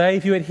would say,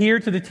 if you adhere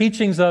to the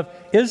teachings of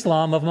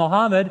Islam, of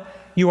Muhammad,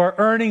 you are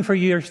earning for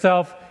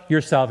yourself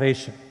your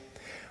salvation.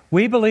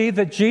 We believe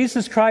that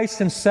Jesus Christ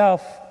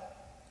himself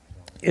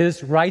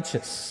is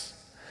righteous.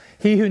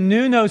 He who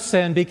knew no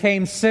sin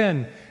became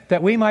sin,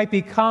 that we might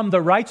become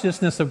the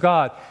righteousness of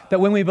God. That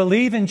when we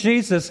believe in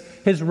Jesus,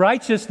 his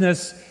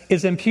righteousness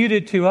is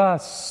imputed to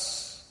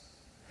us.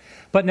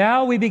 But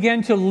now we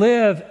begin to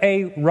live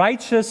a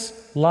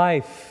righteous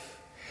life.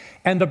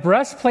 And the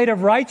breastplate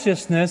of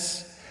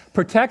righteousness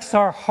protects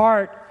our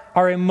heart,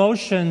 our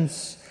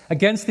emotions,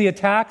 against the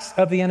attacks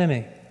of the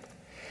enemy.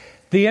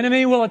 The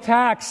enemy will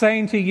attack,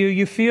 saying to you,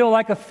 you feel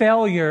like a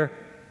failure.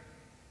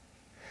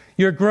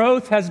 Your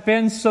growth has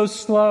been so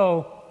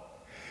slow.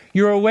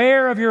 You're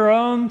aware of your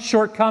own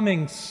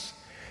shortcomings.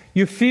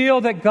 You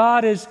feel that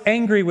God is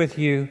angry with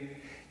you.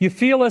 You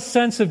feel a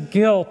sense of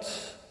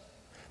guilt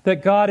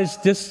that God is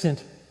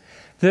distant.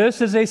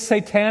 This is a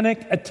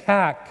satanic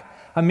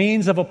attack, a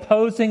means of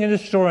opposing and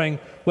destroying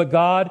what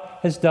God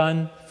has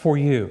done for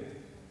you.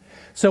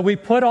 So we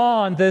put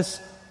on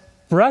this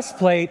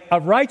breastplate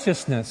of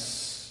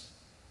righteousness.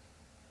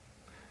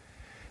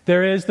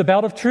 There is the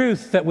belt of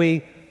truth that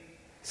we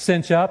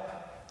cinch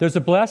up. There's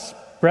a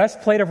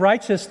breastplate of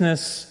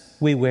righteousness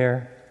we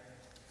wear.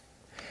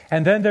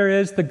 And then there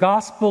is the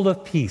gospel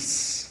of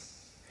peace.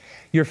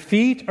 Your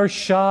feet are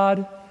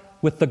shod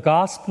with the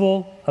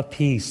gospel of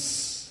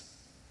peace.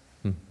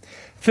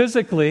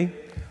 Physically,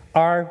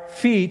 our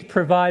feet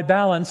provide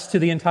balance to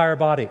the entire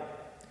body.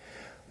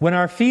 When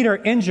our feet are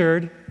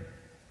injured,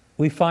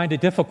 we find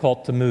it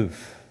difficult to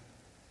move.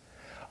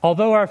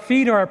 Although our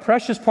feet are a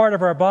precious part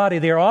of our body,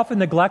 they are often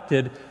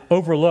neglected,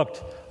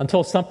 overlooked,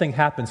 until something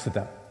happens to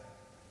them.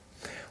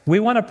 We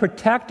want to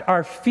protect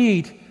our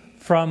feet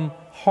from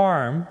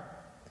harm.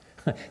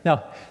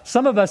 Now,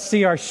 some of us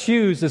see our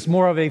shoes as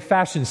more of a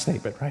fashion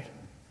statement, right?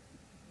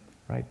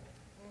 Right?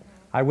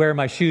 I wear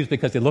my shoes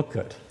because they look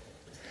good.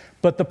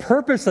 But the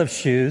purpose of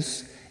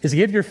shoes is to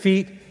give your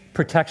feet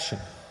protection.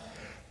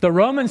 The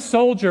Roman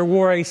soldier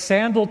wore a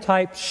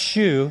sandal-type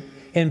shoe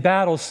in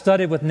battle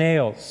studded with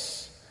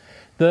nails.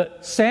 The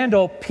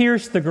sandal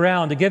pierced the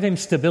ground to give him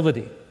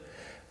stability.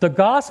 The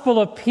gospel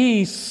of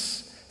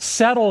peace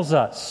settles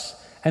us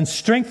and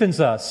strengthens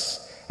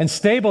us and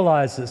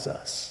stabilizes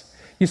us.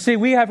 You see,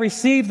 we have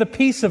received the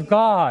peace of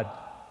God.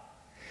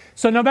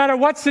 So no matter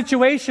what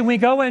situation we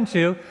go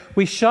into,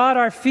 we shod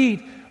our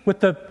feet with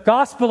the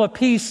gospel of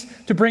peace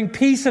to bring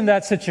peace in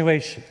that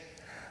situation.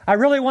 I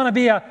really want to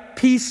be a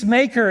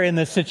peacemaker in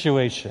this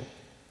situation.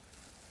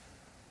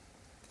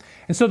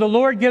 And so the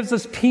Lord gives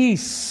us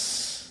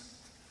peace.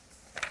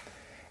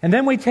 And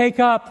then we take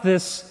up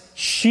this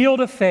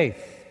shield of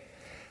faith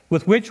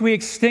with which we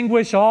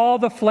extinguish all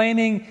the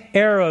flaming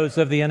arrows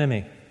of the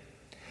enemy.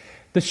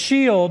 The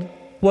shield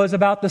was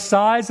about the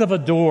size of a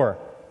door.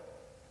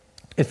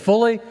 It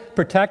fully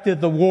protected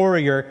the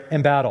warrior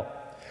in battle.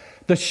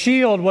 The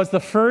shield was the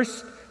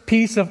first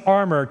piece of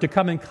armor to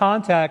come in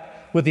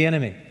contact with the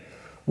enemy.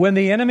 When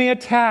the enemy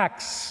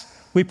attacks,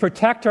 we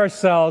protect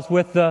ourselves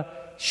with the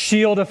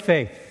shield of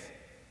faith.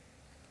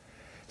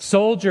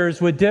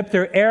 Soldiers would dip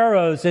their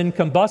arrows in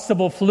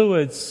combustible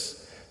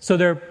fluids so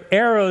their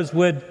arrows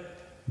would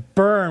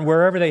burn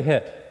wherever they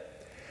hit.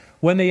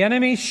 When the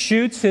enemy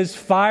shoots his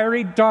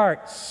fiery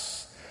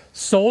darts,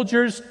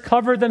 soldiers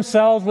covered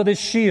themselves with his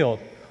shield,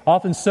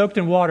 often soaked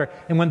in water,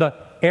 and when the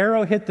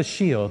arrow hit the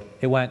shield,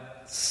 it went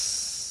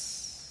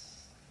sss.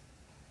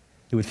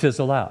 It would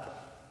fizzle out.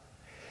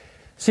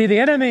 See, the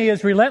enemy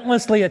is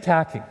relentlessly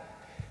attacking.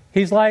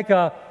 He's like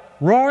a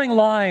roaring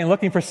lion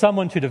looking for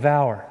someone to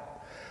devour.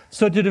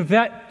 So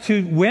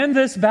to win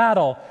this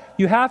battle,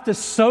 you have to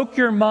soak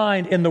your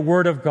mind in the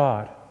Word of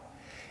God.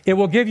 It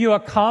will give you a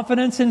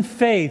confidence in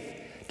faith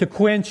to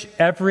quench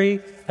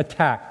every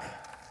attack.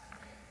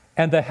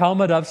 And the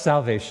helmet of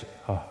salvation.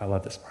 Oh, I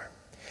love this part.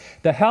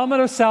 The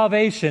helmet of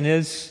salvation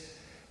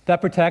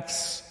that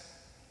protects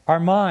our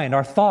mind,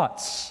 our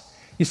thoughts.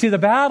 You see, the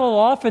battle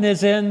often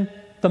is in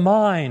the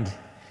mind,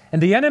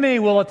 and the enemy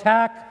will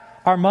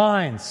attack our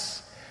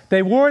minds.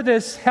 They wore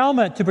this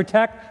helmet to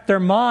protect their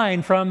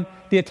mind from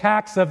the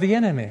attacks of the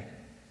enemy.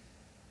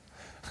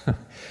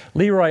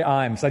 Leroy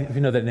Imes, if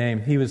you know that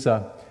name, he was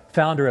a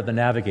founder of the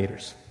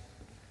Navigators.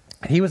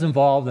 He was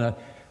involved in an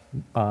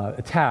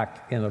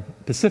attack in a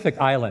Pacific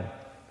island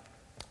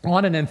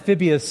on an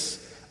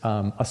amphibious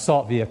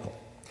assault vehicle.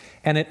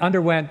 And it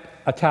underwent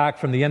attack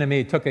from the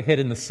enemy. It took a hit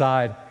in the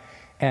side.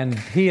 And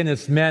he and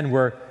his men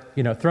were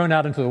thrown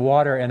out into the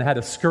water and had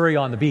to scurry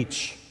on the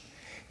beach.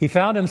 He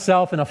found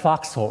himself in a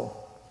foxhole.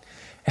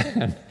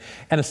 And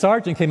a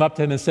sergeant came up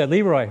to him and said,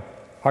 "Leroy,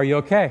 are you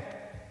okay?"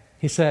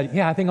 He said,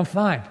 "Yeah, I think I'm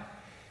fine."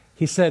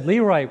 He said,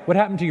 "Leroy, what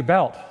happened to your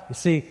belt?" You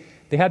see,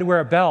 they had to wear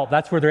a belt.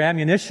 That's where their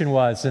ammunition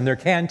was and their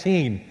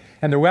canteen.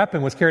 And their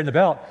weapon was carried in the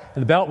belt.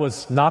 And the belt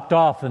was knocked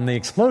off in the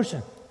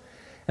explosion.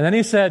 And then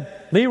he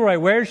said, Leroy,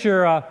 where's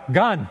your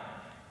gun?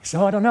 He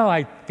said, oh, I don't know.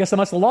 I guess I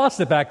must have lost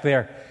it back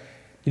there.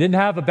 He didn't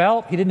have a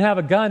belt. He didn't have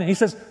a gun. And he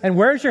says, and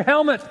where's your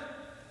helmet?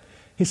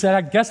 He said,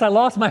 I guess I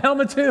lost my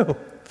helmet too.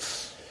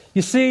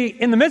 You see,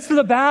 in the midst of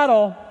the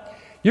battle,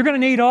 you're going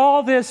to need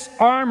all this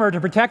armor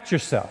to protect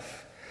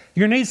yourself.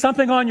 You're going to need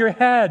something on your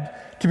head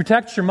to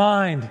protect your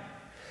mind.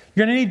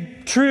 You're going to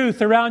need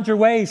truth around your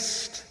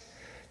waist.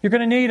 You're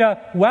going to need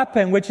a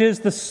weapon, which is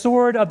the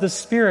sword of the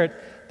Spirit,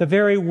 the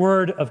very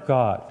Word of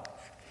God.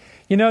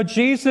 You know,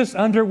 Jesus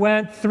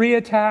underwent 3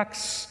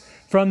 attacks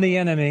from the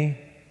enemy,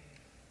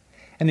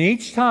 and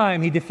each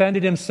time he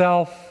defended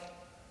himself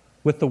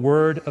with the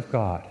Word of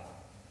God.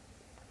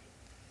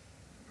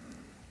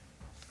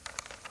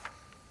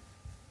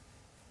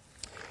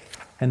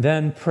 And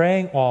then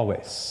praying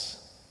always.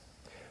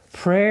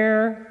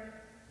 Prayer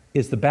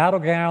is the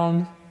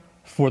battleground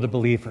for the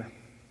believer.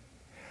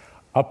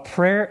 A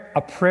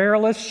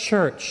prayerless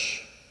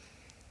church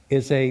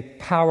is a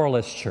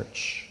powerless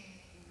church.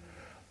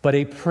 But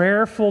a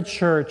prayerful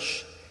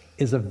church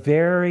is a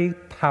very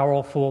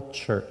powerful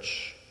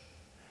church.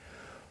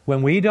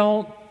 When we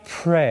don't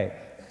pray,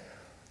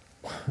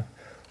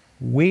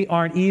 we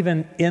aren't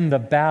even in the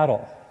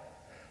battle.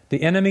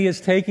 The enemy is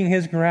taking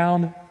his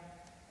ground,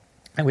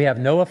 and we have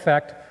no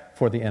effect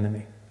for the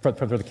enemy, for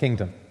the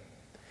kingdom.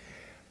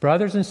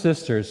 Brothers and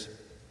sisters,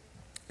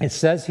 it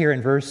says here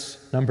in verse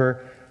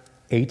number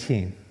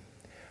 18,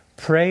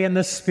 pray in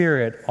the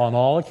Spirit on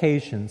all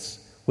occasions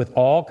with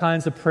all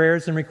kinds of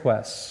prayers and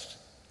requests.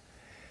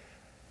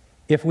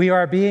 If we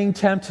are being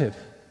tempted,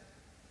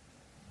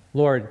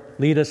 Lord,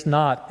 lead us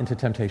not into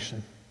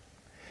temptation.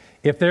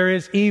 If there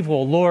is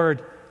evil,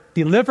 Lord,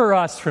 deliver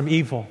us from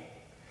evil.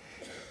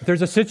 If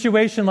there's a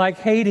situation like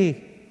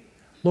Haiti,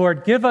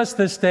 Lord, give us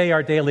this day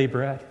our daily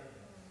bread.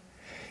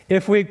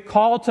 If we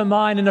call to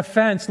mind an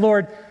offense,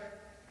 Lord,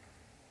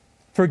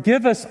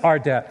 forgive us our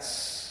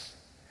debts.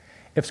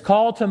 If it's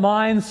called to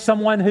mind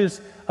someone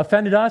who's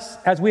offended us,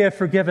 as we have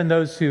forgiven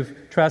those who've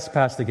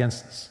trespassed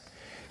against us.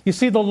 You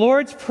see, the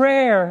Lord's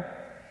Prayer,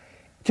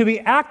 to be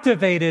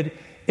activated,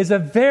 is a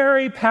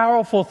very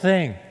powerful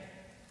thing.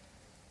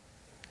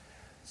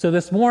 So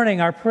this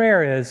morning, our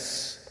prayer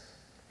is,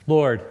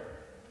 Lord,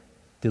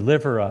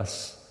 deliver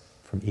us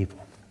from evil.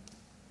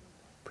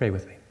 Pray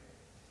with me.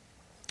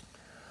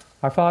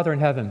 Our Father in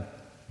heaven,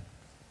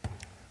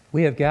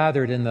 we have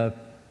gathered in the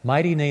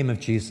mighty name of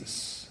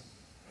Jesus,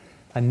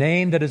 a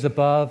name that is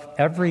above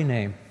every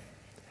name,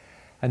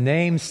 a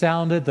name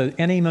sounded, the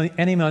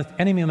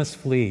enemy must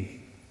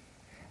flee,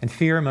 and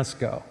fear must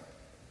go.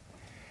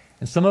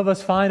 And some of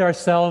us find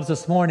ourselves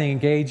this morning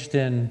engaged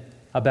in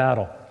a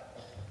battle.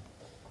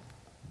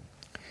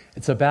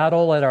 It's a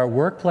battle at our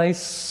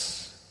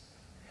workplace.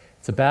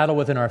 It's a battle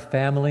within our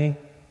family.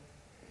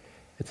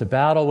 It's a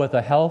battle with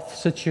a health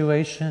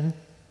situation.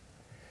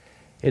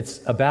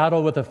 It's a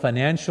battle with a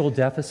financial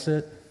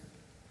deficit.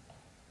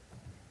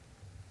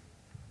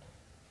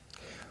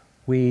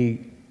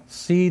 We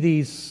see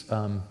these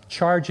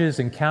charges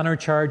and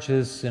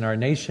countercharges in our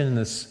nation in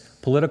this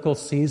political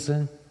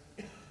season.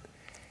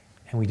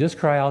 And we just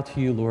cry out to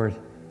you, Lord,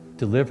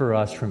 deliver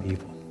us from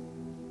evil.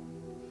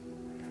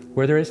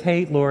 Where there is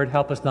hate, Lord,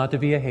 help us not to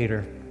be a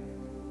hater.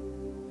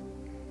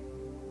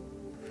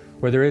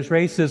 Where there is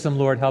racism,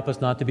 Lord, help us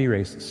not to be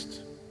racist.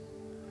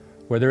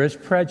 Where there is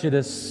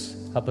prejudice,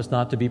 help us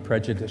not to be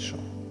prejudicial.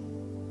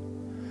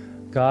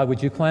 God,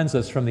 would you cleanse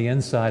us from the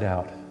inside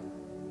out?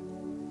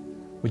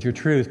 Would your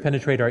truth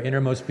penetrate our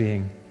innermost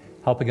being,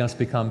 helping us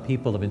become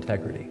people of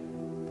integrity?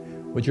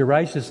 Would your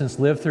righteousness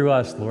live through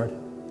us, Lord,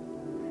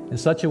 in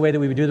such a way that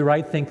we would do the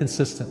right thing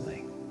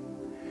consistently?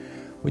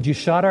 Would you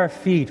shod our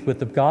feet with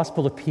the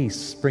gospel of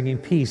peace, bringing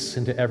peace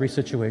into every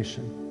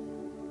situation?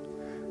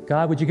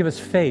 God, would you give us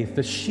faith,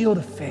 the shield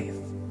of faith,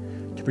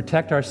 to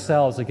protect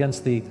ourselves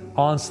against the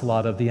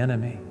onslaught of the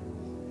enemy,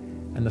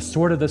 and the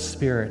sword of the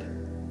Spirit,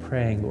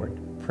 praying, Lord,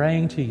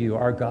 praying to you,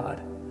 our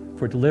God,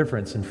 for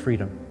deliverance and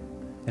freedom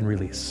and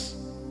release.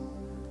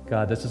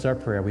 God, this is our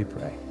prayer, we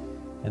pray,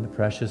 in the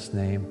precious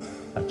name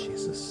of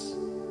Jesus.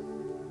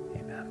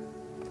 Amen.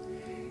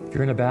 If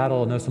you're in a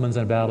battle, know someone's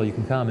in a battle, you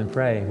can come and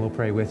pray. We'll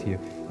pray with you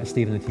as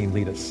Steve and the team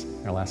lead us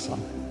in our last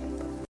song.